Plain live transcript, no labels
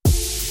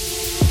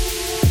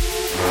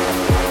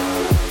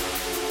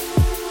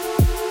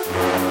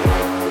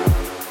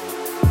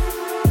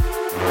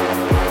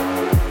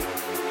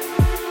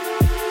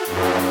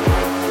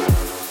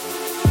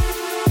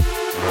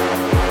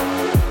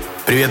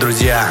Привет,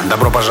 друзья!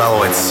 Добро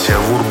пожаловать в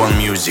Urban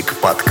Music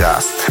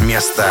подкаст.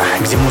 Место,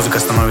 где музыка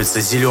становится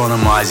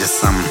зеленым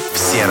оазисом в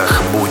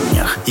серых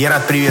буднях. Я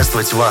рад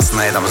приветствовать вас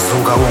на этом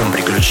звуковом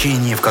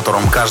приключении, в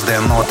котором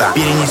каждая нота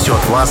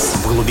перенесет вас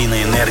в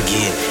глубины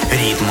энергии,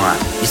 ритма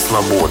и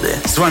свободы.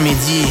 С вами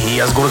Ди, и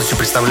я с гордостью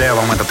представляю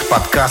вам этот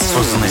подкаст,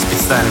 созданный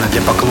специально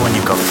для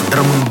поклонников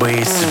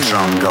драм-н-бейс,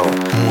 джангл,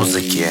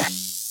 музыки.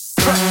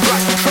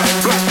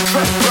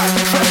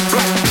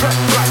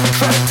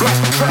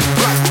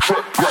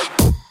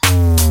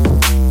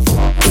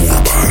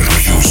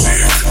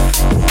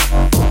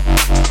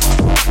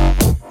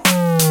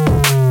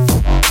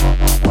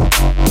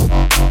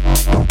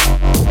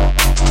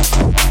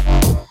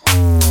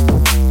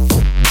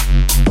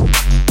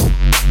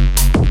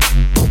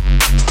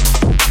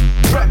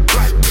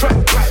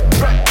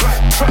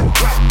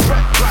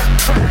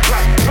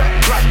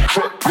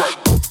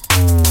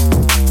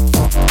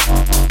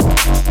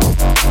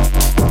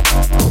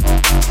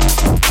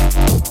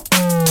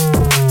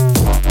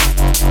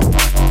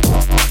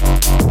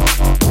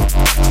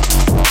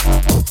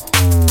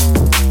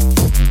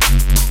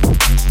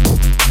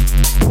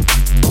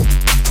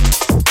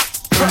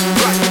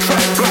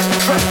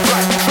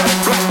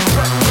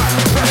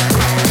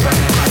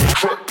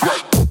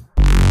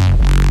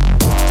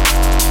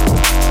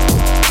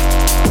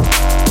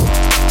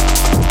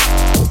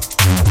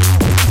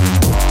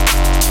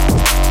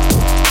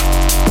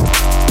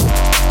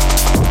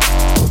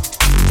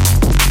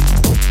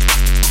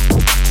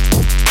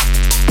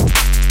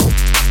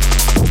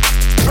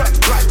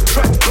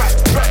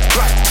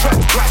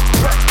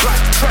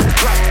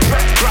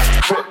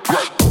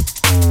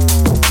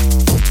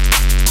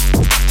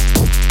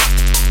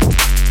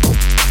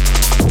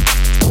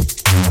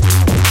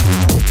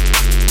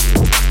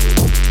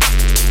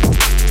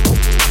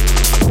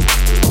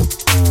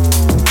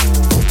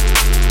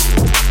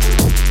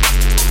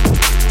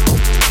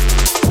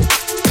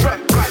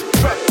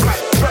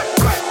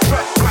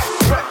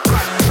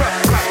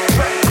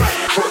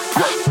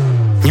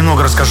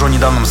 Расскажу о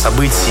недавнем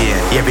событии.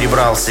 Я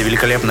перебрался в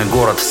великолепный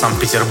город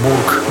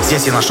Санкт-Петербург.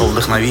 Здесь я нашел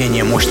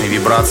вдохновение, мощные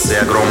вибрации,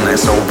 огромное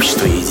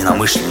сообщество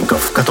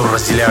единомышленников, которые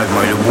разделяют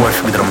мою любовь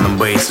к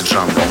драм-н-бейс и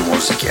джангл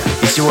музыке.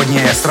 И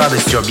сегодня я с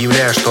радостью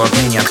объявляю, что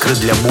отныне открыт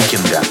для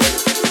букинга.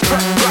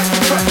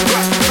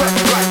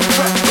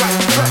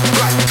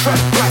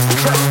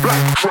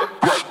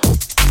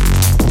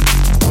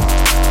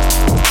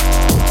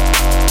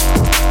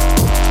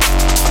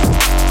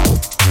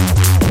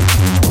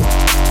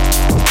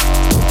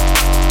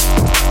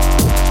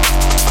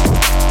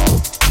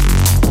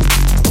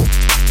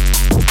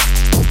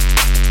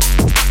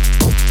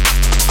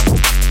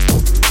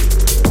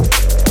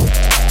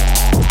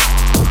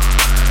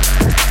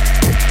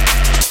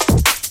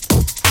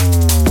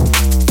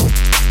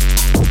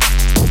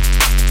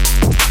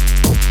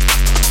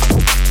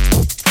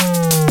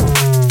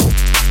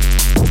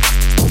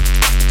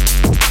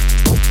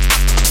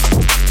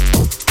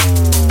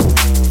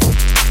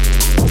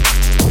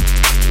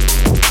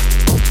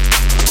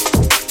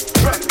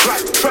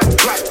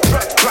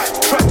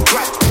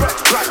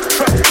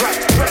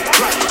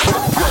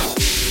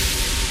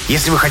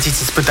 Если вы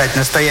хотите испытать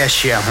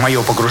настоящее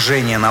мое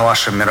погружение на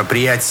вашем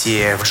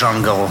мероприятии в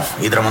джангл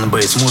и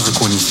драм-н-бейс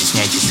музыку, не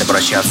стесняйтесь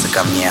обращаться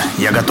ко мне.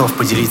 Я готов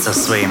поделиться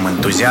своим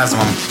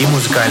энтузиазмом и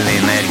музыкальной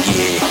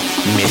энергией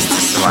вместе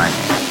с вами.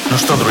 Ну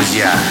что,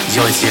 друзья,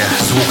 делайте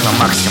звук на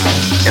максимум.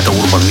 Это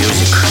Urban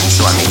Music. С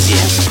вами Ди.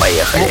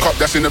 Поехали.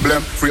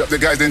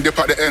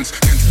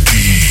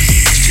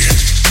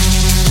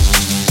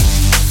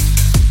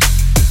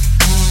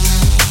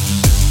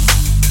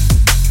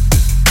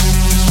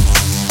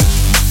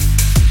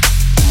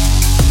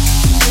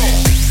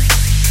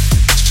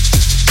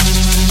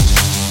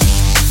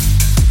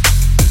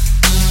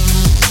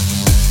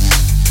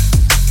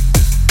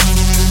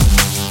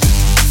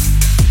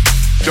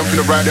 Jump in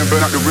the ride and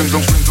burn out the rims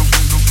on.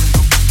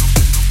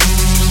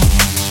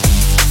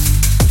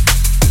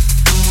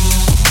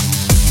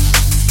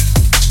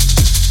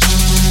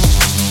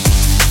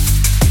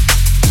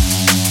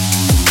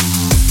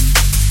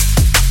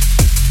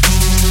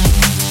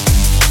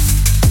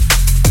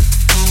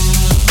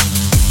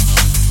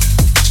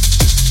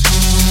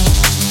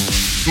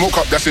 Smoke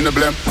up, that's in the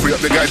blem. Free up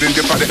the guys and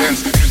dip at the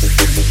ends.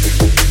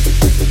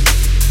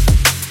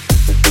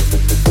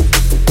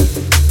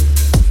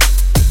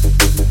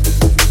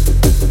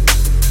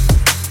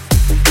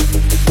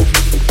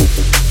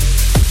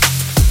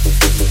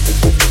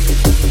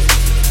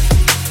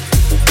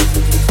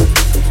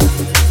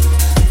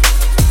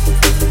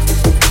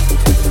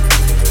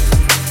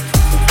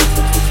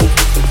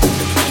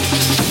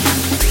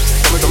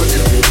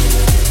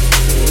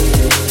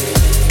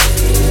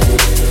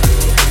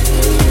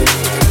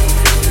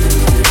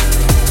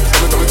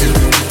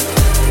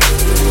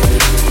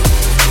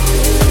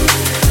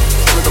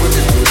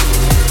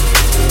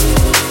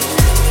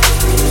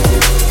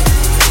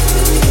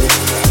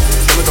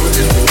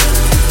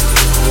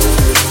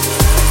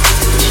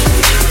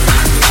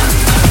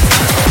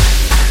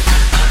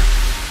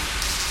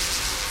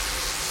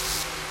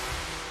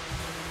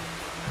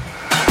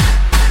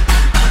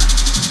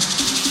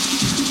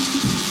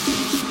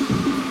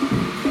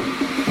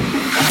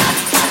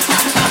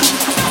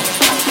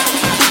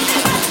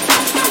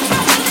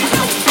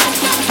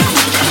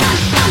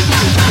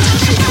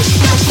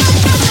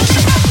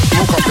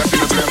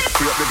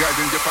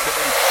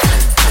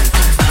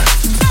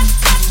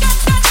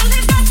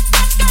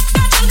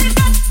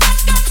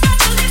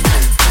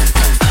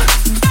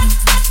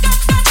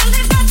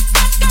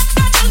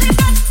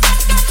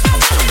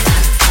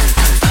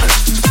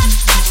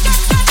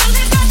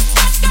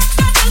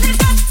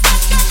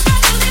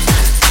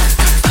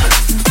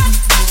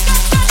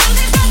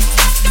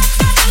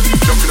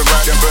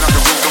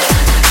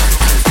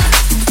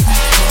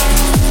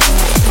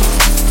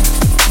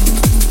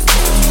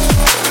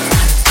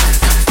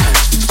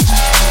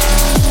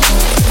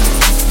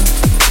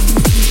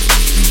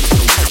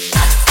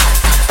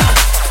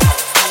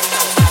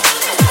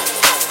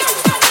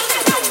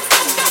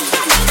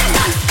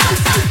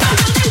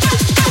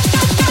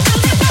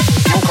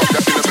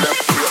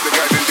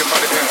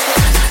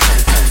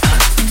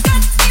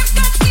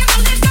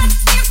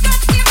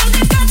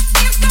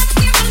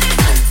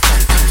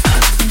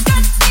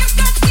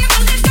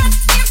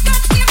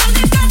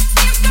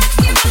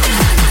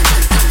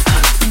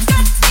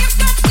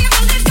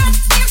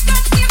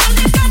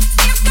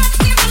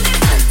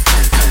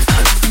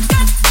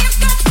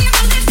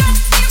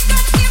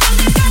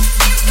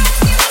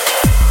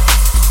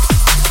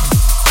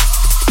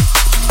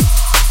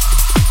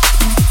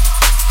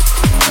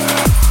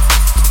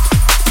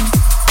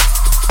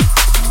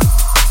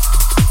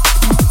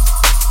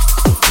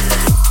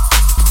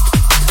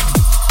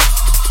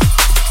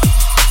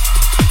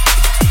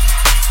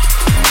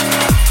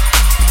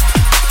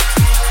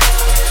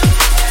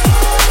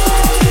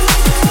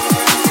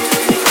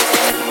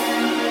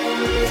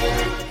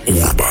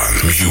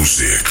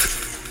 Music.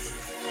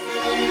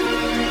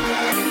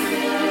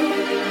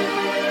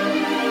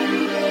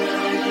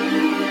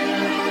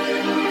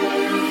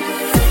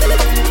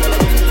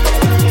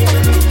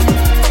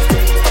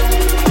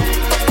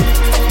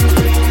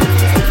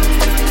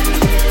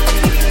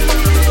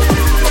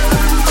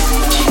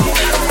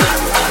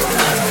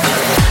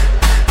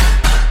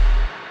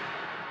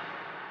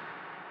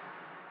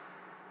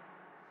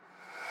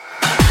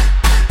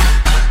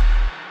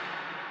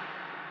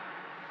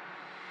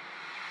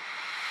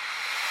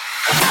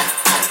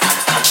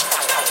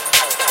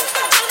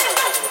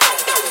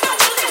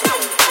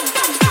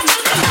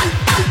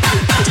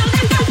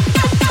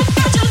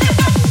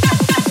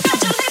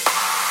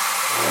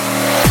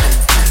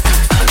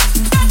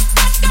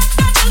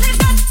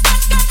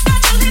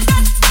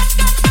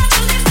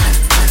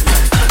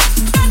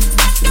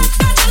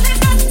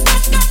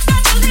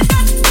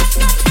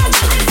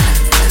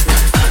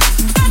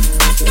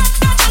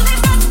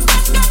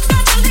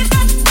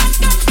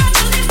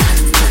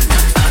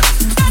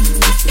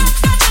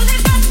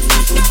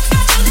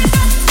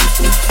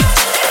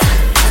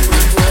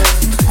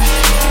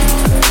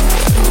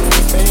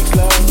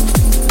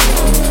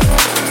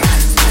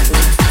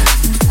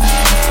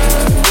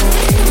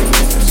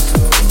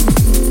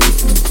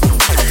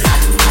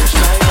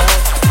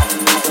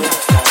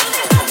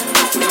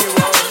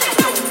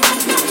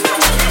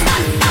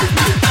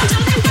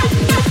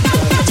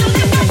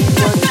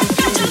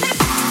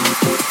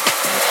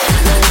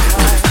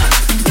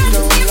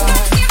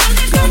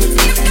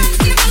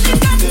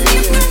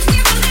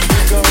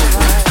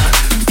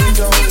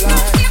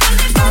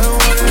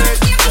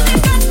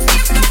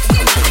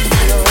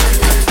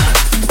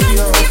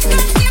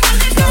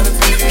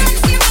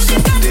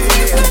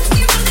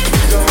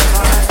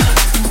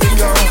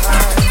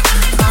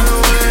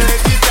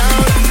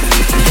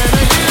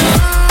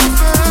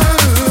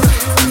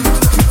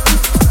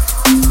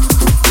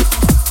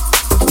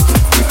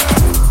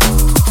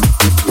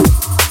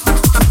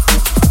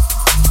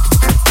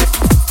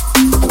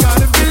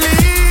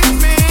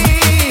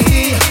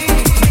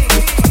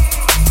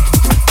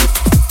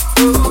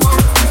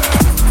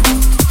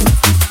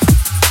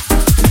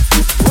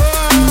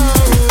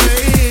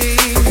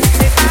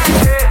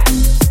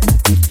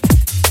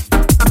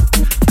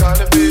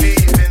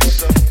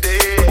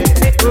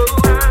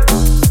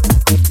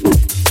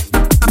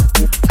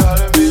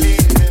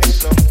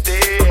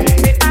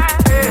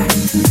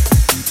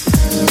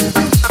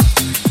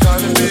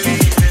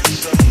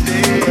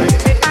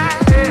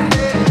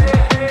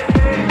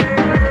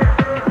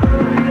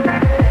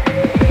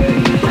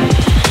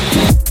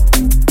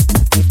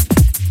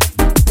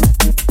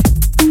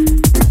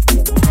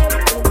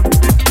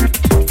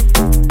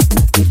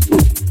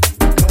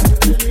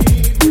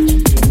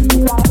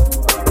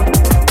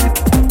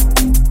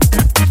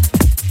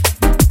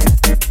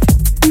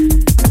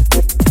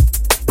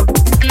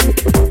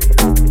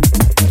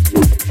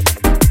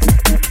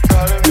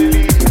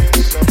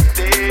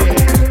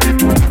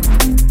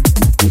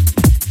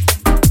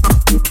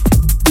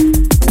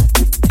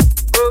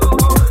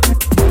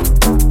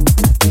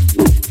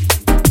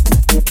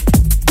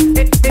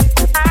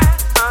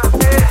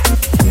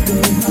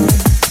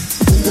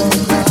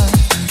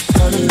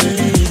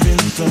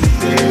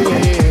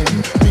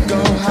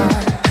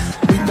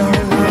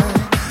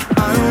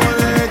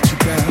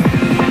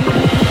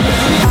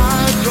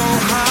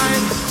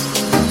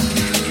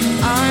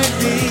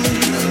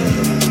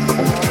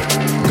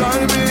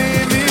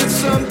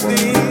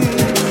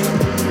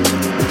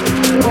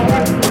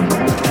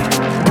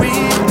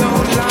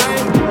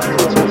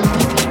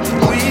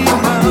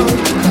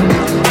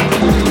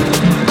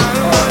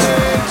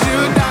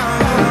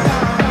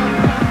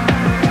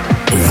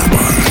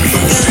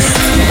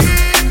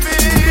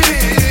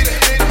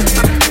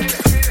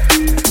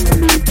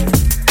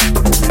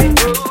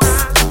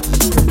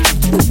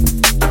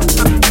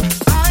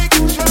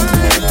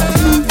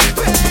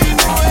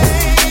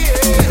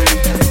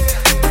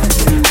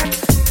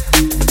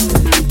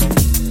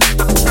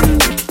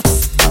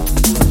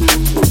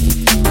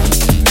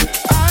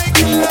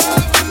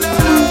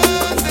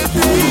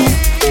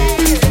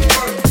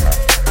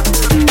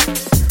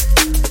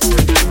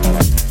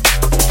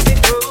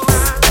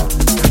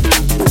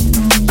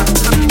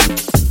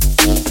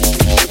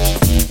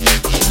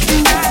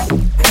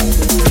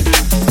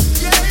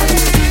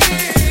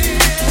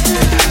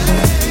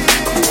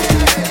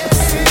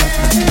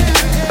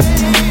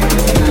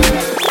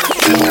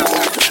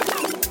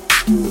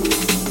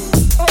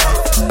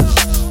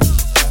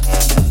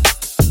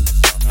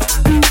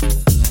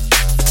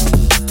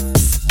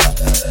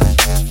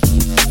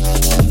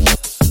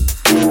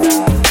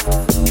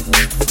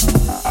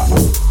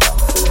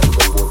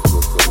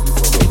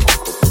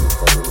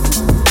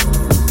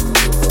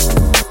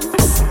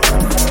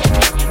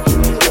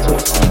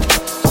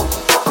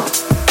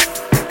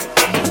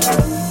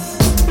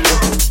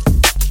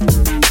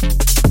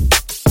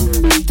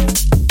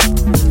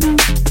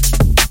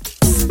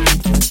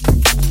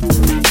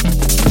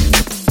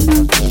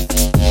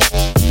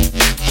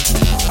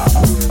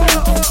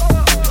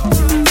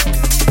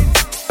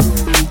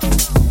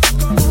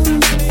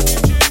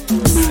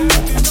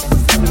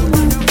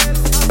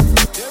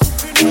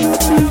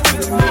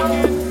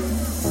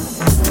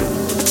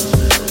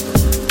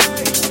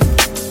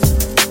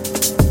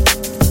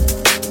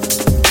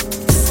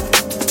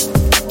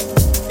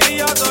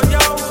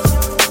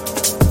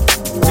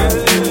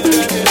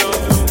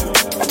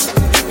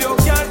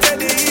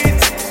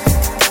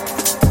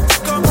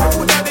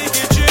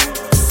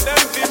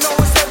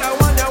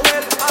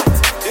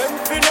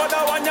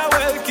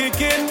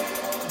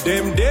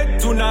 Them dead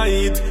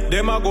tonight.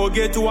 Them a go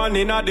get one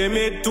in a them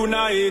head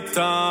tonight.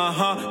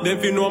 Them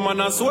fi know man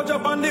a soldier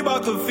on the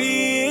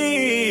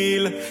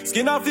battlefield.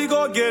 Skin a fi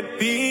go get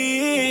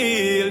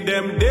peeled.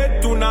 Them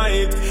dead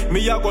tonight.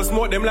 Me a go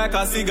smoke them like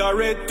a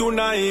cigarette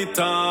tonight.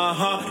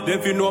 Them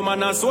fi know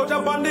man a soldier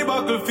on the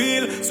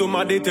battlefield.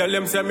 Somebody tell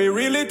them say me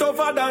really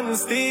tougher than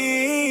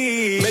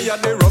steel. Me a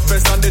the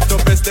roughest and the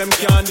toughest. Them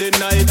can't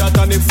deny that.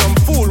 And if some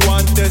fool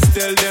want test,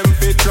 tell them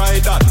fi try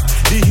that.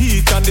 The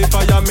heat and the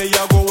fire me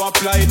a go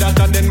apply that.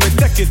 And then we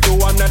take it to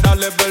another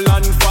level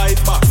and fight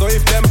back. So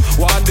if them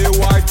want the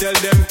war, tell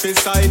them fi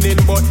sign in.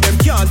 But them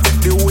can't take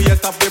the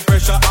weight of the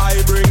pressure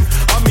I bring.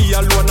 And me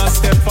alone a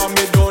step and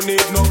me don't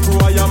need no crew.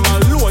 I am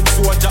alone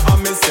soldier and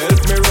myself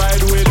me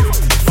ride with.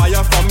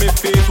 Fire from me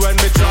feet when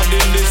me trod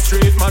in the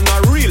street. Man a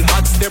real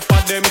hot step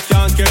and them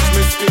can't catch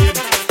me speed.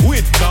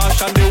 With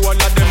caution the whole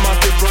of them have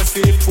to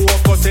proceed.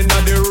 Focusing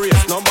on the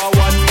race, number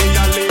one me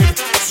a lead.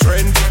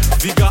 Strength,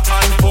 vigor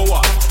and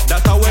power.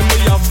 That's how when me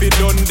have fi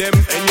done them.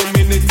 Any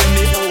minute,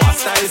 any hour.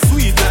 Style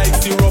sweet like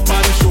syrup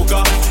and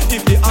sugar.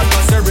 If the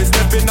adversary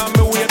stepping on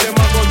me way, them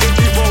a go get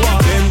devour.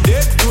 Them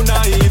dead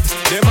tonight.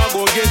 Them a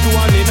go get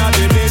one in a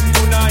them head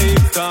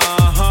tonight.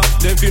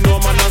 Them fi know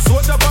man a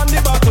soldier on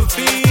the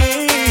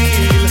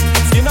battlefield.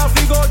 Skin a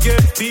fi go get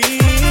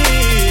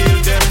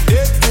peeled. Them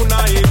dead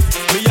tonight.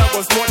 Me a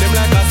go smoke them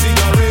like a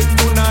cigarette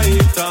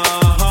tonight.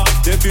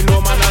 Them fi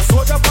know man a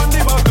soldier on the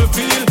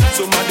battlefield.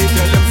 Somebody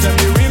tell them say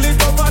me really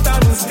tougher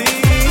than steel.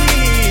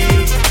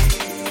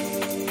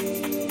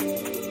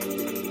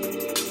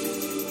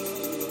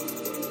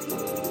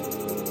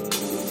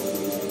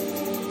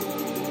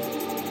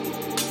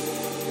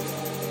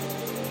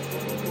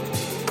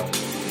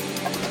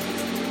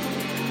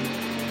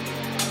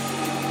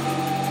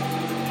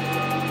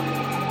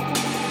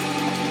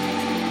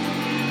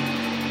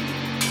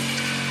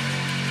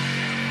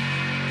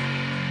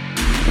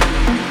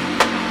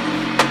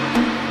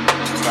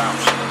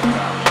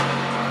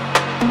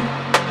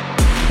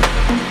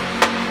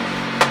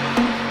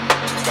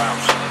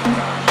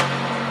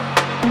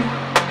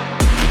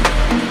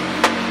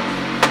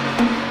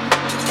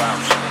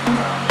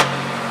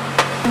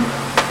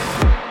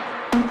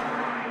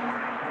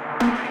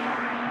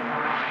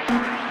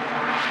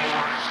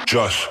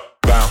 Just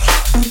bounce.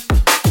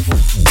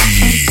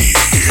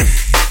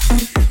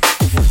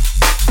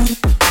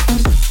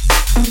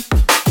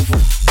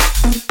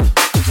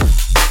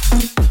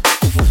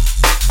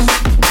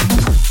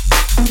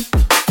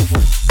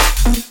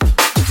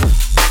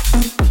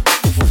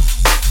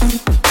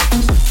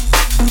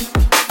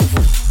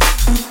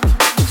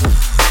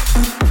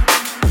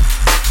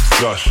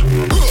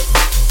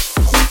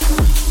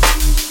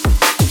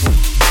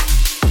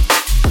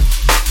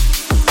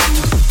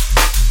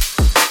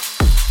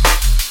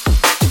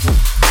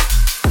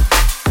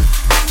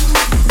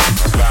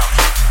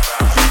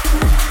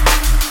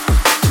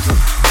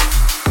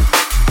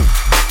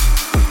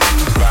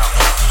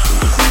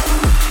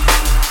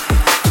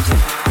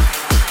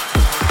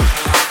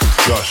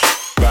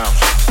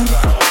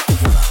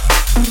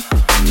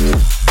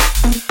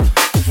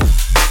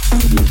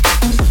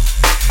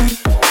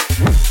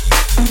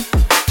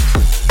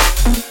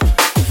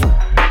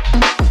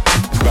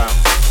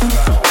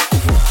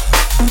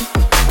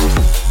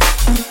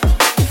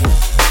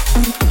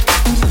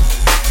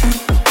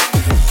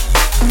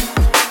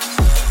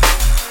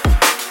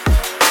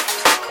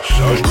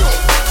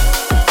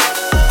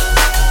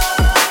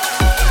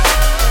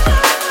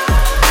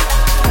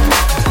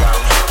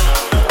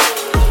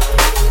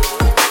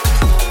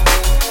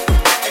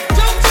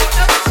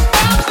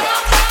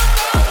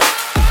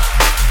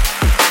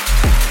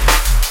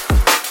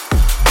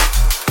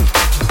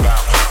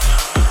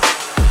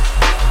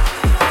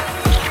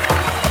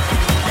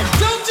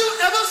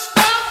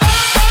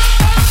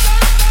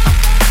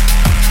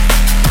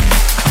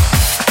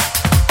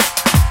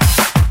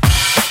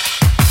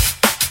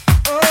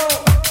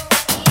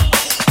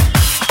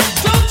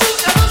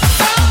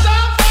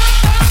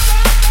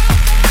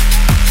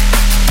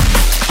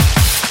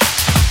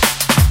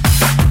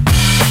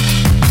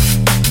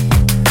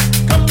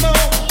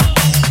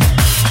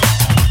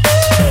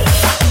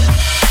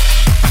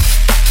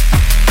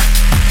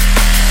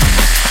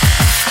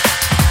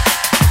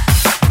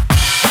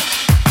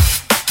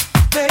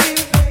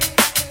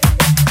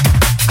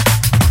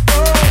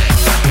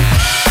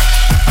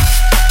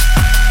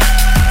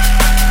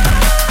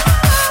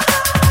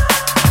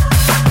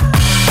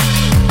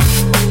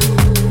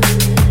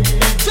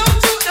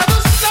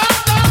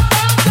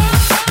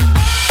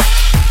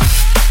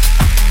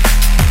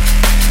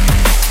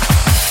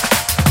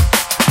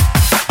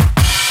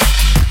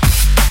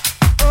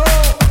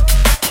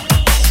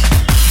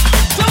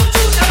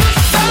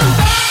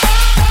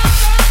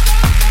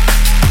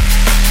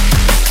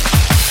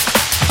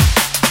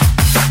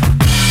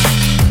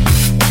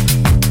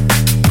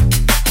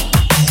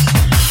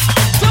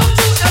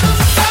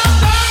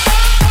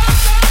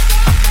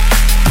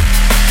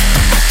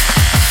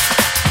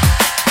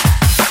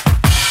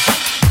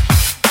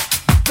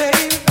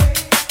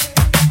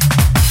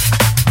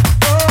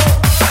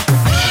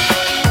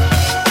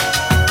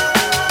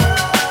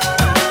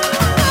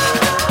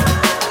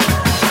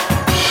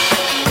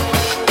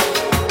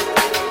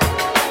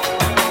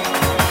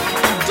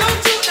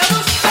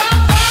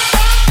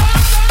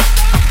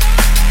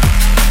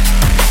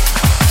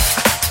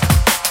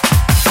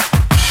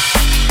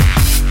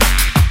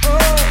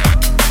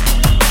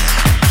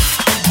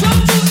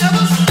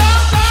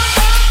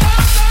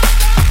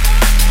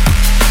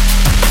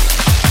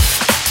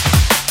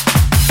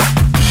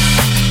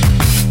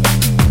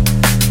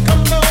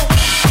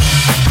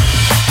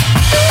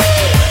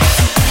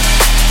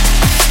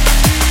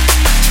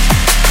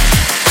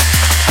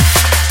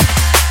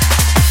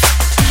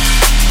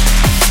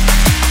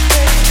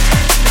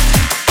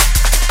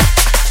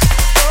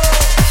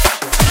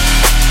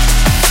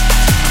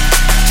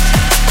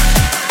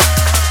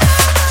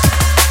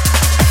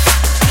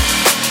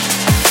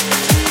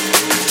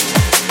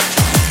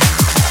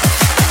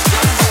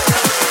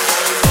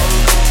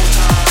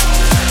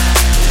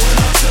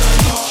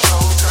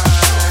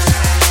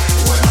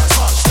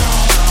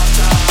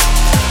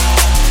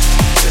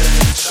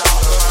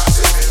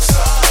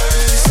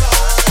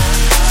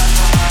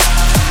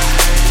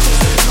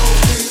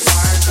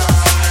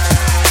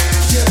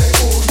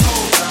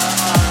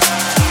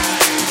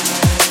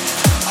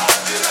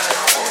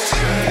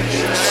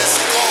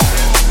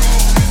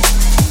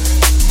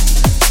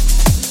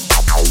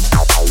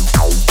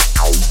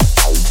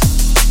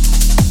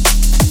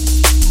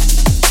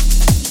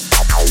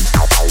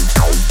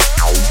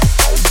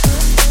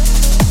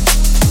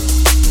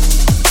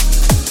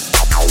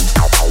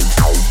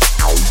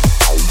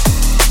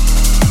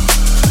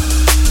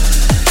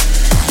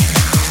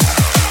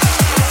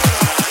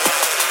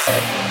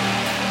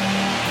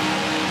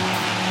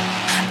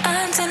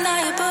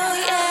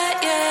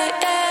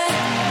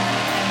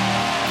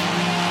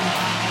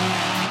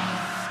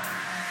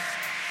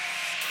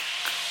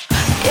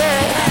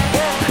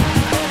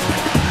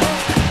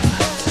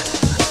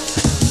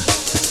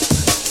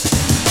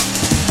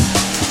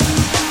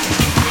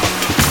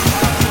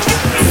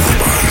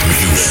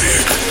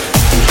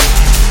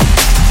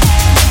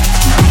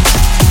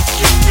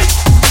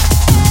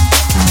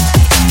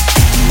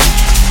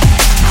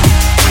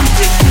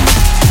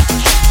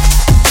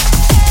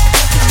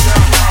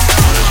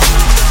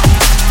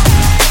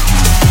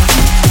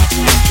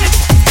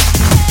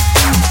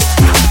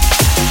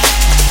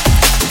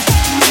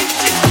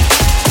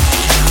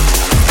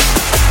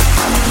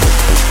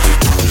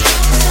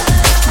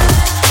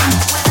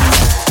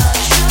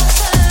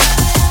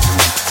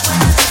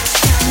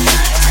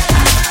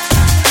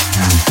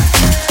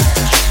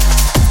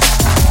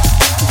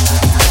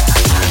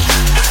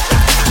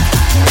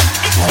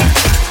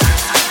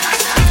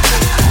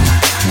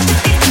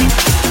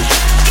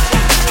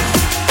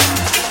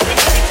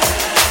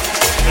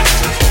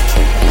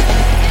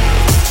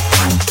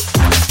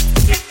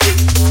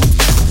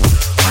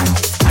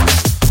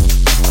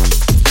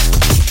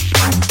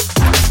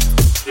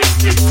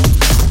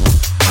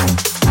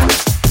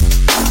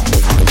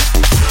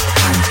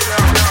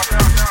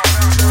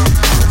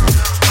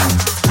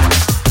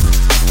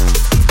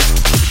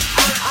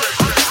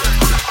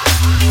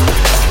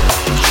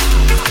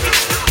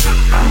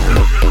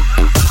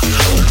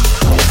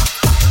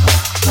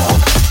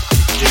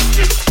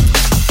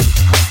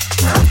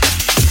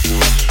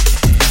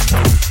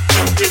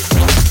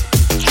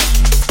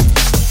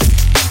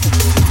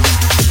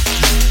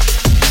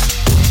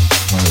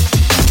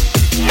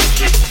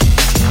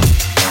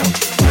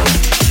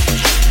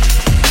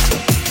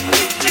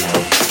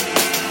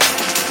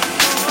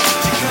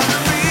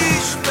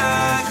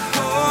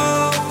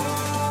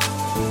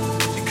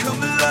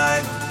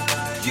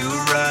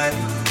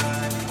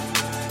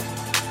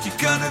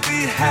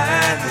 be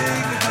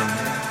heading home.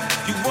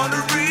 You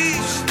wanna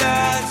reach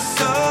that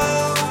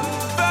soul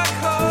back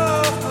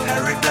home.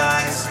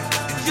 Paradise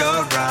in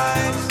your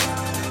eyes.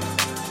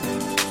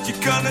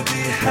 You're gonna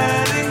be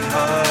heading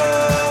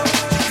home.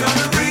 You're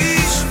gonna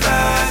reach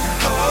back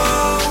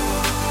home.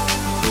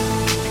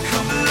 You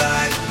come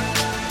alive,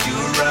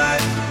 you're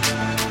right.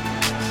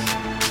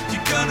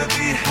 You're gonna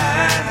be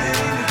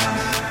heading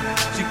home.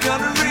 You're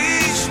gonna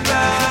reach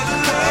back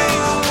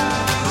home.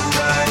 You're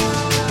right.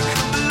 You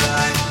come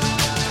alive,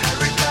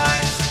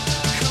 paradise.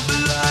 You come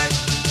alive,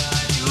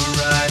 you're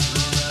right.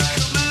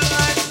 You come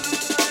alive,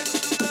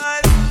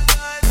 alive.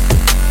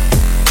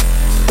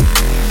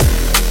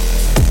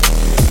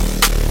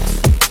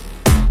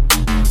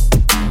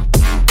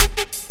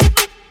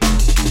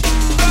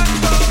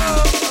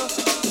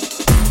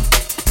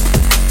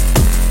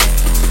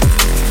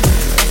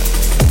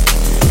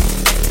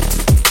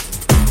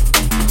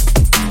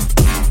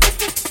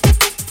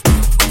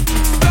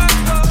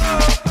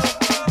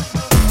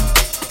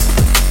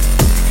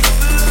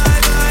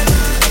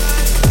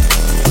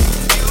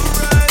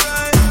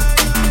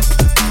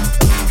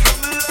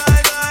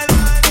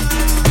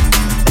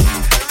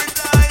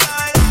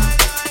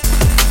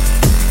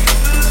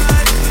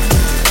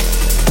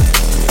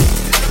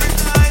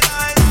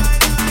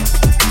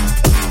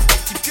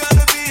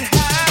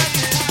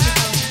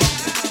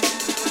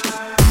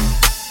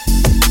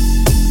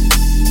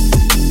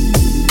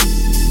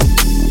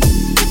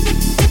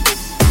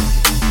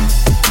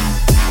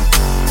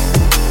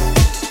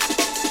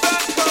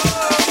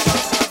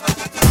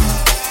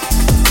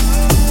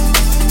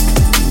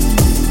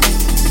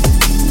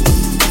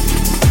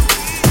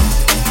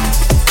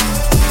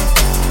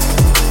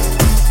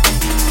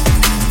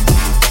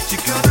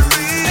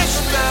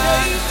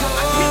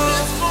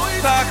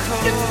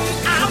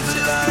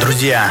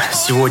 Друзья,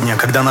 сегодня,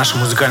 когда наше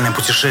музыкальное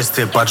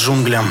путешествие по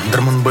джунглям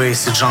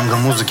драм-н-бейс и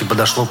джангл-музыки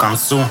подошло к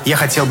концу, я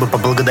хотел бы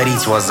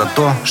поблагодарить вас за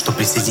то, что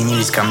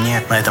присоединились ко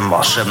мне на этом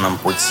волшебном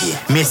пути.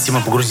 Вместе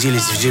мы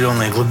погрузились в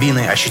зеленые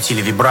глубины,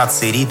 ощутили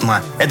вибрации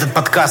ритма. Этот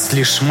подкаст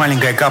лишь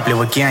маленькая капля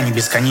в океане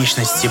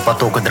бесконечности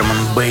потока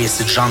драм-н-бейс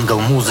и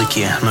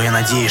джангл-музыки, но я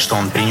надеюсь, что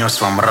он принес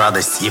вам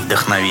радость и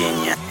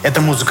вдохновение. Эта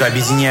музыка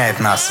объединяет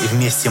нас, и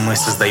вместе мы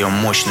создаем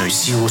мощную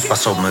силу,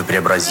 способную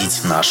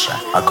преобразить наше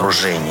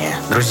окружение.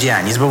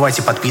 Друзья, не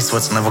забывайте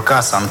подписываться на ВК,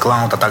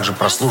 SoundCloud, а также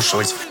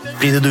прослушивать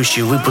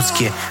предыдущие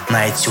выпуски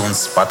на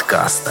iTunes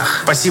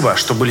подкастах. Спасибо,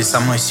 что были со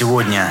мной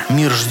сегодня.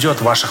 Мир ждет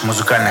ваших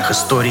музыкальных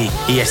историй,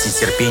 и я с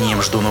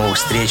нетерпением жду новых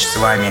встреч с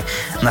вами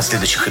на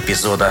следующих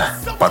эпизодах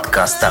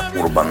подкаста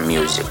Urban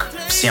Music.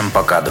 Всем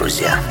пока,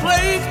 друзья.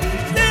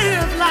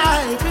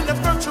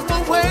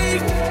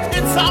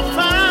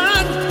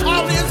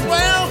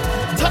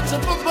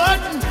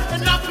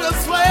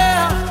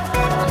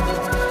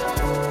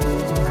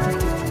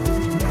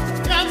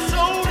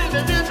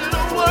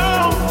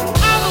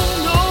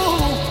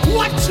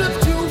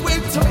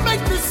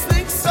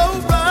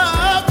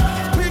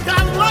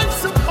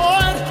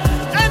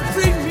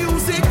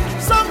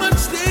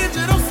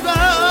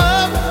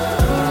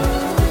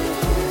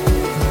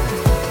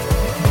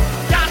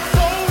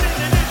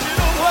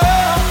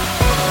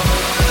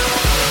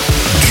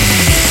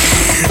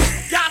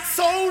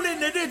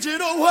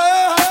 Digital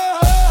world.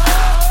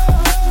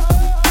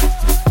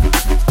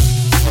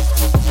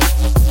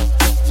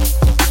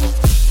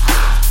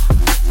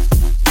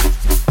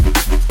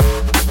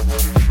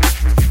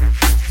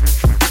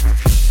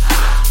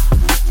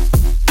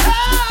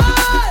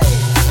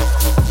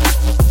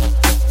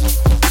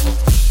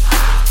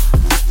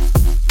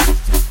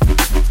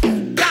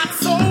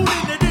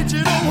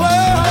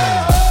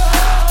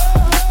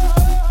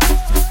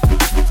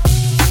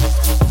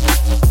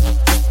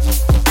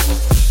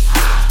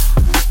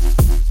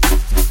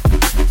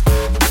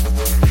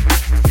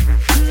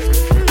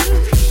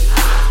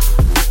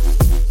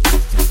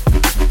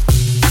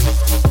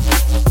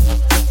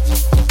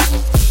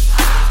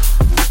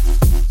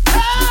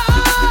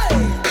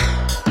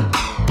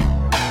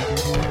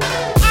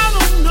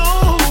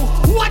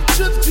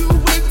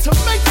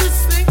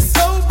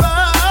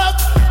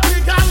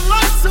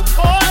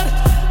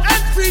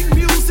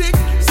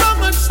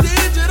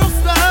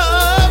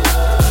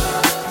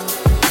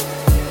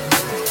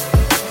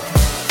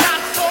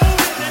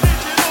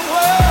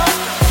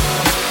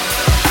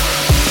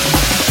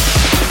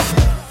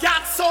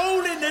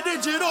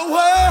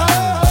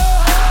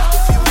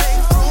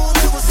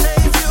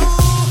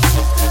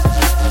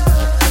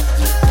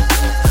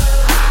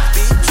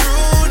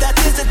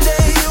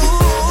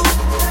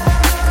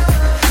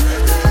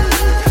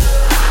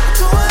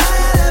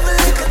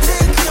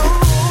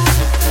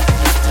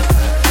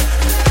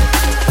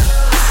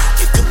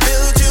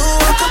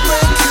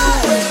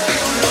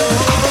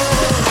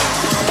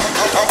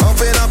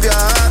 Open up your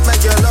eyes.